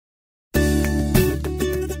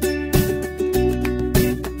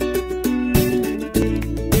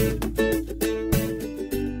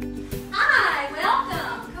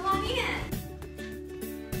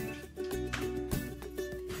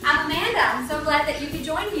glad that you could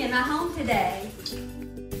join me in my home today.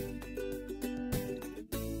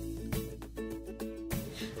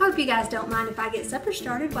 I hope you guys don't mind if I get supper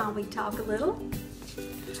started while we talk a little.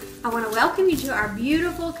 I want to welcome you to our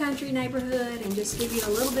beautiful country neighborhood and just give you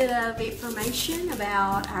a little bit of information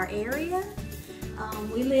about our area.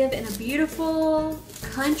 We live in a beautiful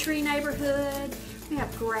country neighborhood. We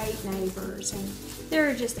have great neighbors, and there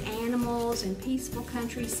are just animals and peaceful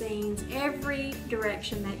country scenes every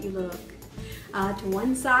direction that you look. To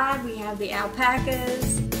one side we have the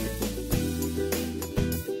alpacas.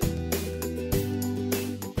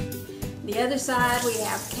 The other side we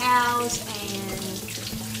have cows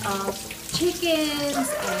and chickens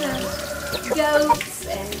and goats,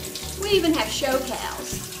 and we even have show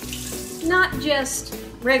cows. Not just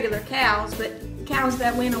regular cows, but cows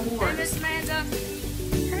that win awards.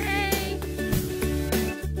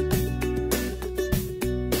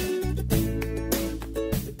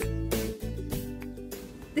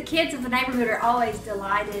 The kids of the neighborhood are always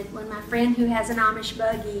delighted when my friend who has an Amish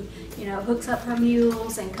buggy, hooks up her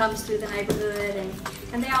mules and comes through the neighborhood,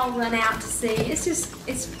 and they all run out to see. It's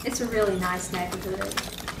a really nice neighborhood.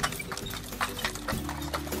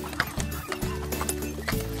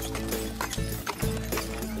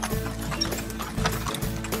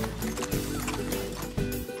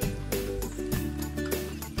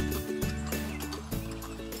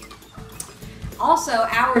 Also,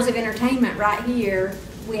 hours of entertainment right here.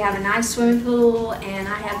 We have a nice swimming pool, and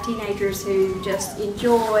I have teenagers who just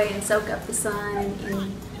enjoy and soak up the sun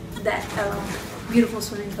in that beautiful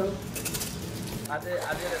swimming pool. I did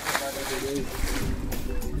it.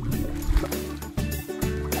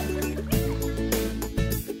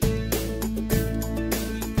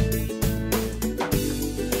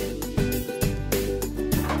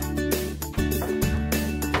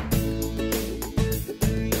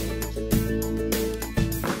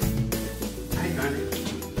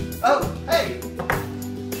 Oh, hey!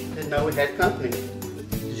 Didn't know we had company.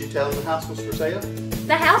 Did you tell them the house was for sale?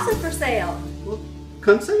 The house is for sale. Well,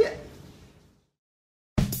 come see it.